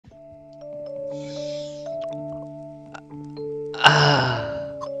Ah.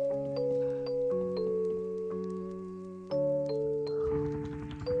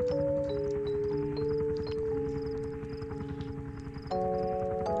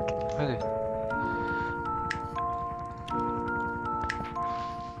 Really?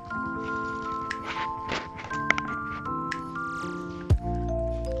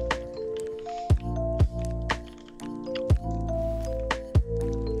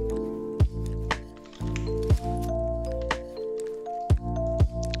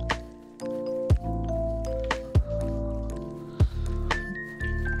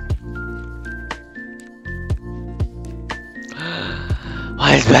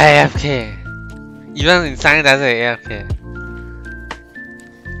 Why is that AFK? Even in sign doesn't AFK.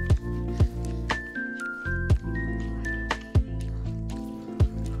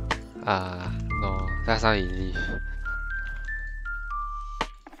 No, that's not easy.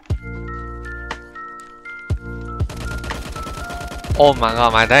 Oh my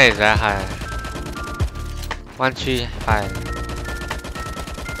god, my die is very high. 135.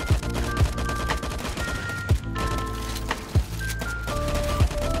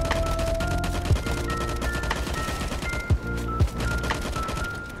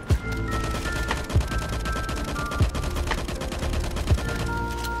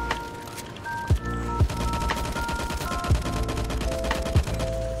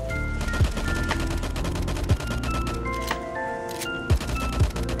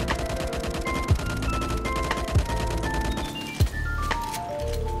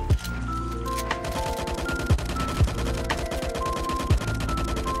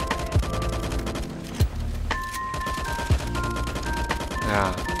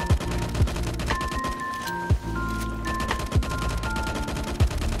 Yeah.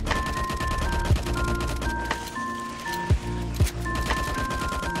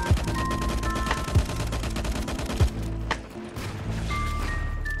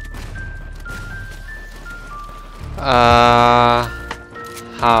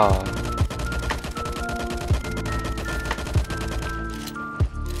 How?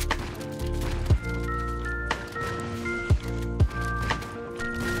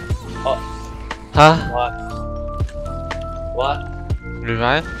 Oh. Huh? What? What?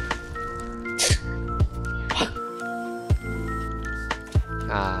 Revive?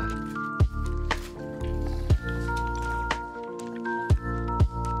 Ah.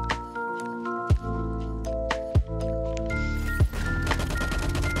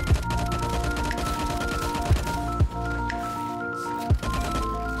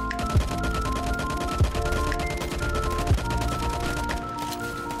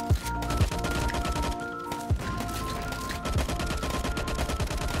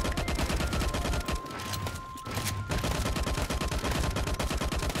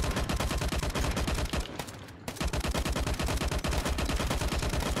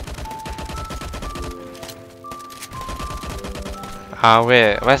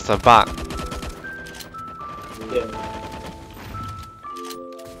 Wait, where's the bug? Yeah.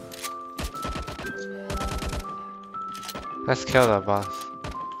 Let's kill the boss.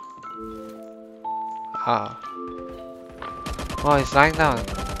 Ah. Oh, it's lying down.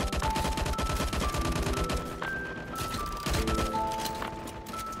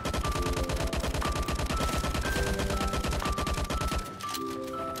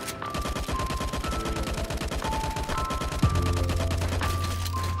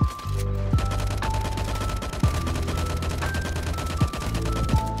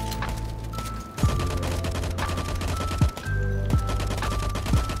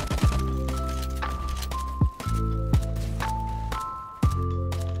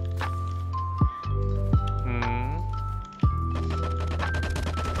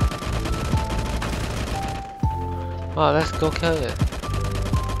 Oh, let's go kill it.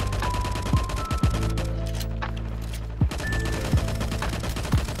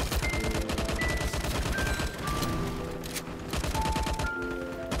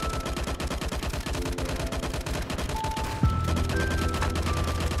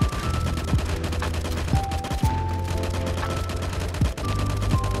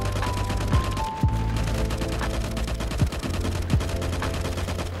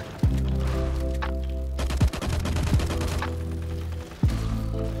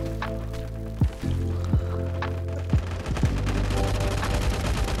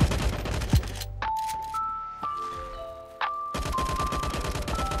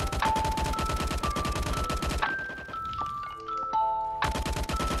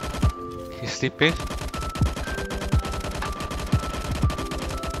 He's sleeping.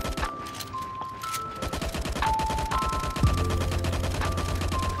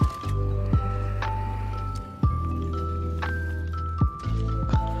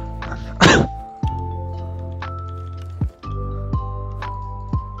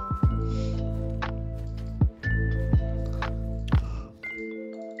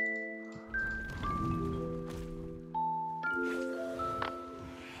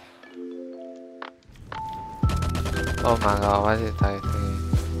 Oh my god, what is that thing?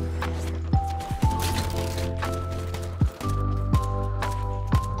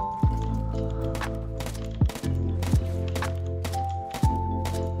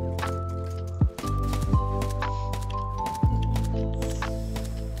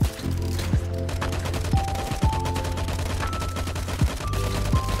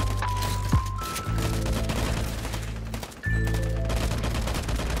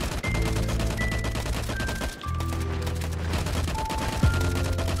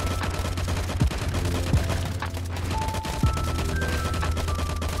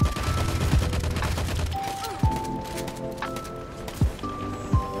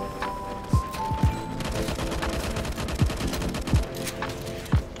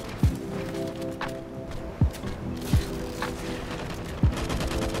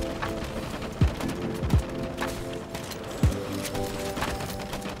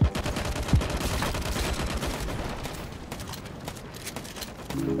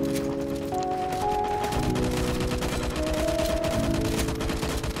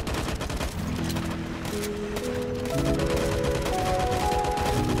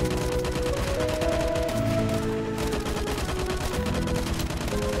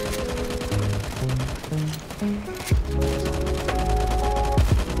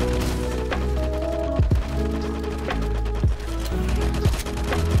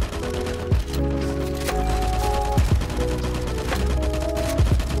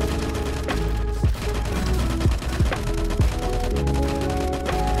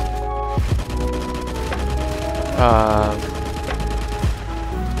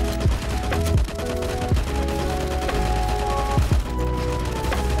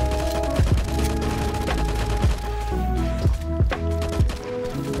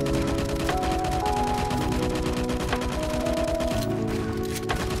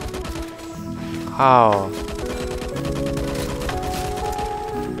 How?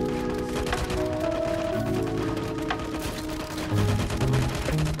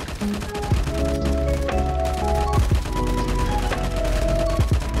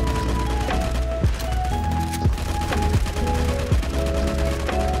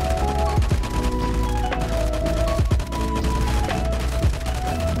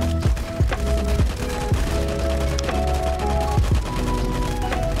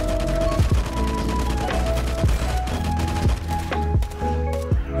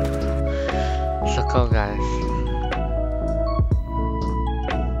 Circle, guys.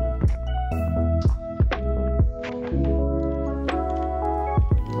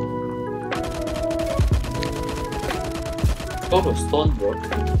 Go to stone, bro.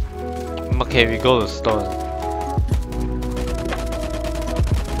 Okay, we go to stone.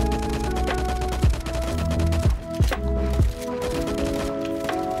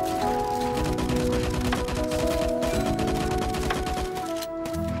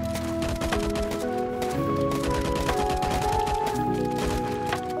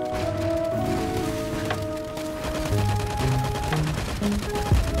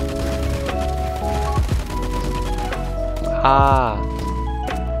 Ah.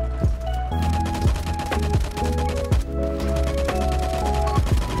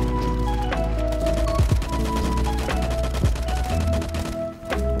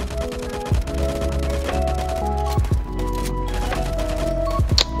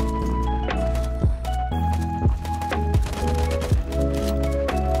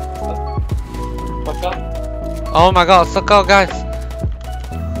 Fuck up. Oh my god, circle, guys.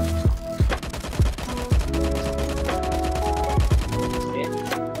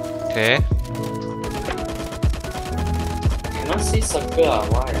 Okay. Cannot see circle,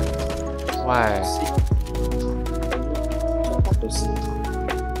 why? Why? See. So hard to see.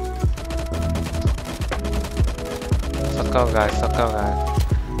 Circle, guys, circle, guys.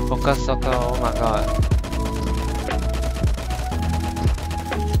 Focus, circle, oh my god.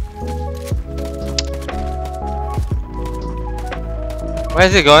 Where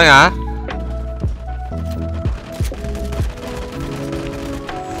is it going, ah?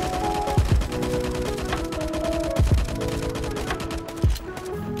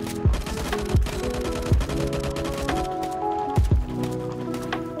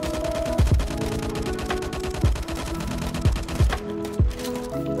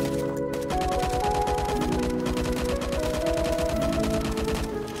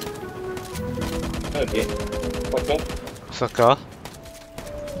 Okay. Fuck up. Circle.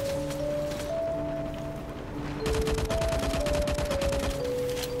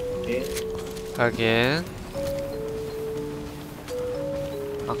 Okay. Again.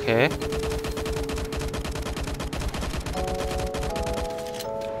 Okay.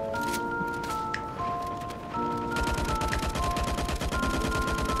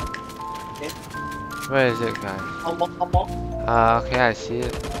 Where is it, guys? Come on. Okay, I see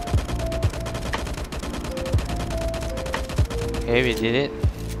it. Okay, we did it.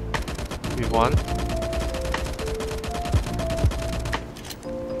 We won.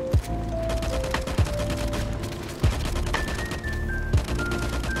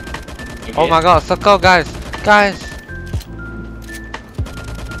 Oh my god, circle, guys! Guys!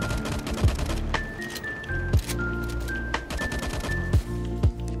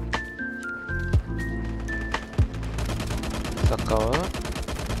 Circle.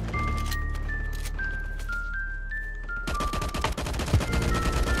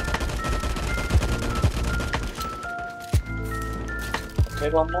 Okay,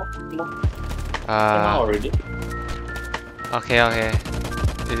 one more. Already. Okay.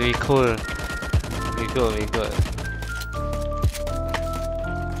 We cool. We good.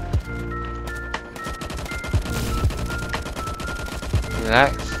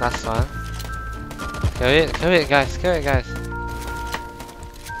 Relax, last one. Kill it, guys.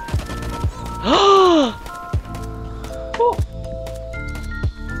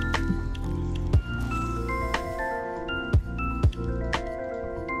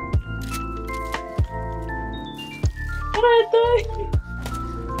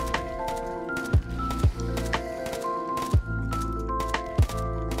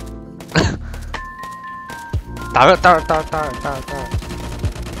 Turret.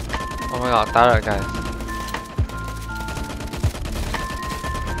 Oh my god, turret, guys.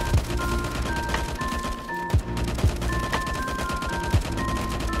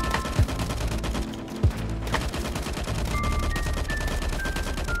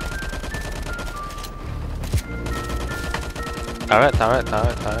 Turret.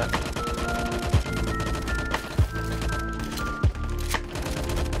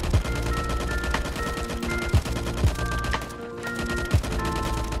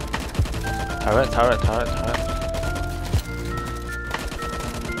 Turret.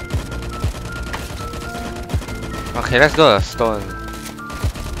 Okay, let's go to stone.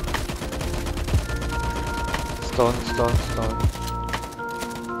 Stone.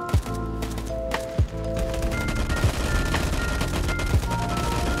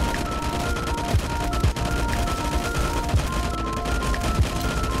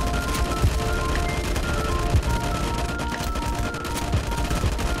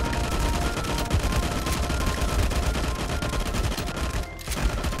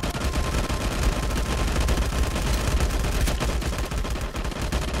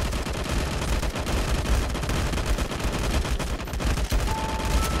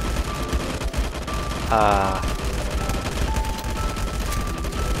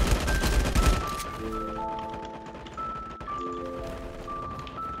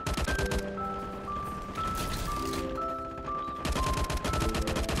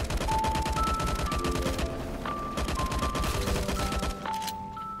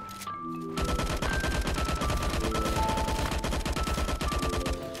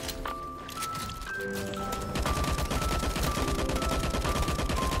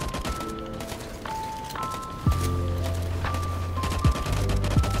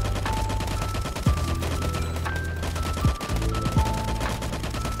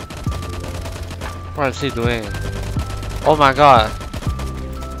 What is he doing? Oh my god.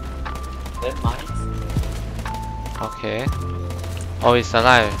 That mine. Okay. Oh, he's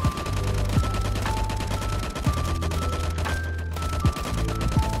alive.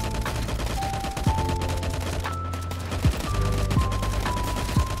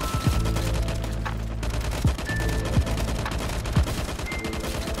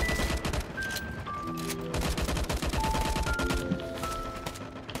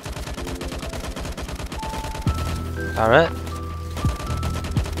 Alright.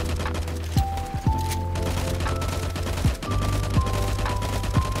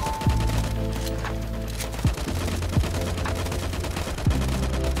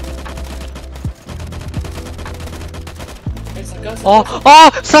 Oh,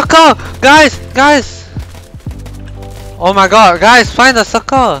 circle! Guys! Oh my god, guys, find the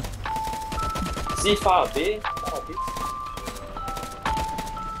circle! See far a bit.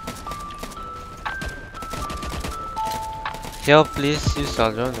 Here, please use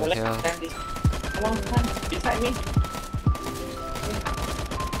your drone to heal. Come on, beside me.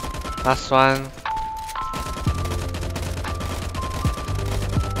 Last one.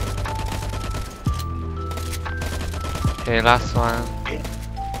 Okay, last one.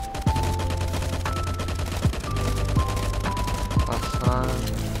 Last one.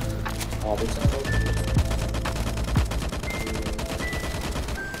 Oh, this one.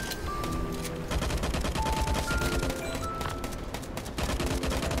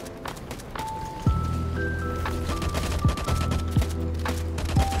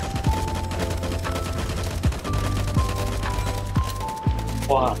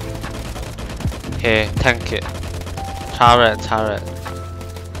 Wow. Okay, tank it. Turret.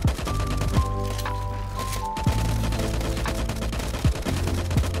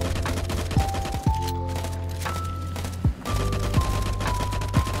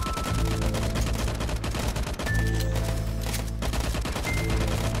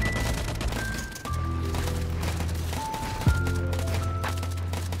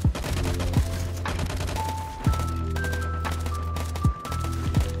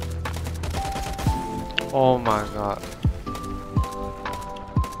 Oh my god.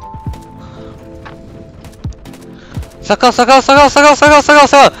 Circle. Let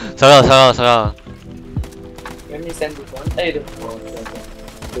me send this one. Hey, the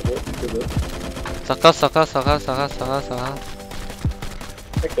Circle.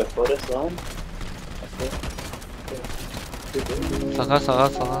 Take the furthest one. Okay. Circle.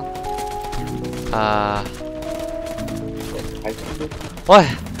 I can do it. What?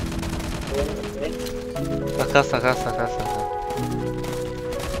 Okay.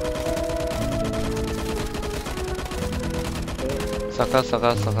 Circle.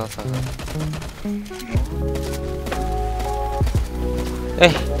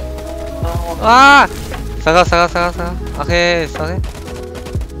 Hey! Ah! Circle. Okay, it's okay.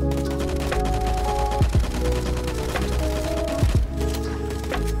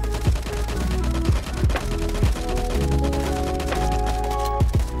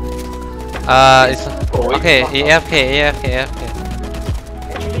 It's okay. AFK.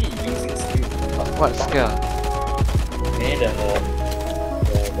 Actually, using skill. What skill? The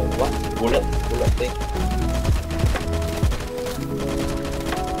what? Bullet thing.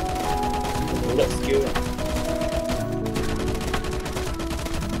 Bullet skill.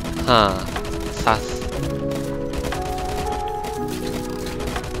 Huh. Sus.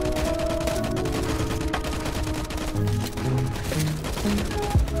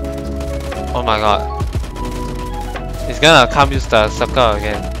 Oh my god. He's gonna come use the circle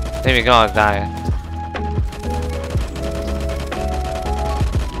again. Then we're gonna die.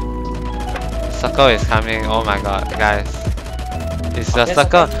 Circle is coming. Oh my god, guys. It's the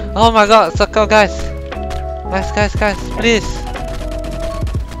circle. Oh my god, circle, guys. Guys, please.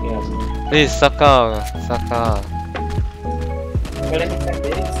 Yeah. Please, circle. Okay, let me check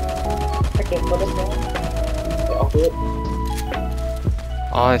this. Check the furthest one. Okay, all good.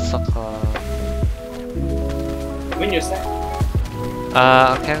 Oh, it's circle. When you set.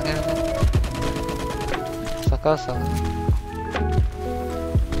 Okay. Circle.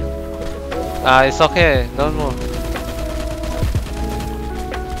 It's okay. Don't move.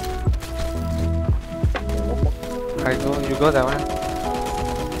 You go that one.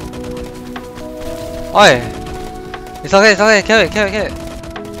 Oi! It's okay. Kill it.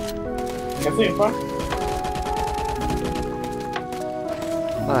 Careful in front.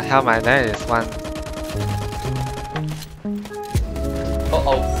 What the hell, my name is one.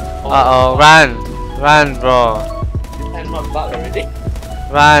 Uh-oh, run, bro. This time not bug already.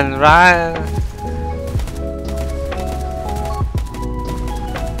 Run.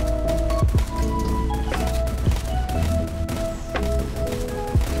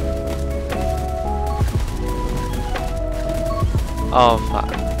 Oh fuck.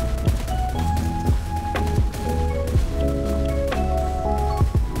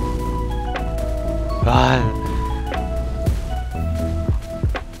 Run.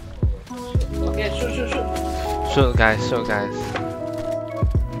 Okay, shoot. Shoot guys.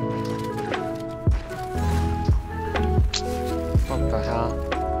 What the hell?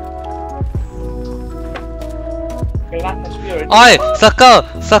 Okay, last HP already. Oi!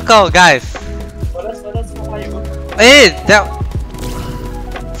 Circle, guys! Furthest, how far you go? Hey!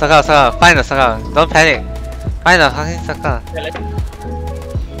 Circle. Find the circle. Don't panic. Find the fucking circle. Okay, let me.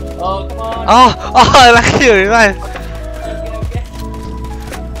 Oh, come on. Oh, lucky you revive. Okay.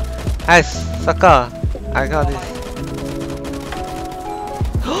 Nice, circle. I got this.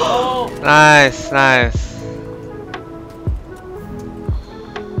 Oh. Nice.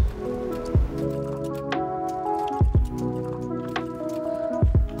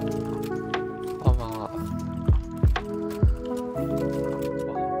 Oh my god.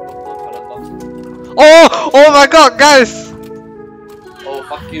 Oh my god, guys! Oh,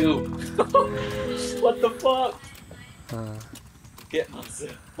 fuck you. What the fuck? Get Muzzle.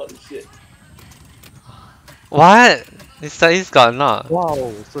 Holy shit. What? He's got not.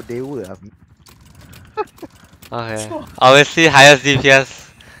 Wow, so they were. Okay. Obviously highest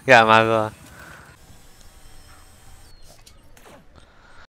DPS. Yeah, Muzzle.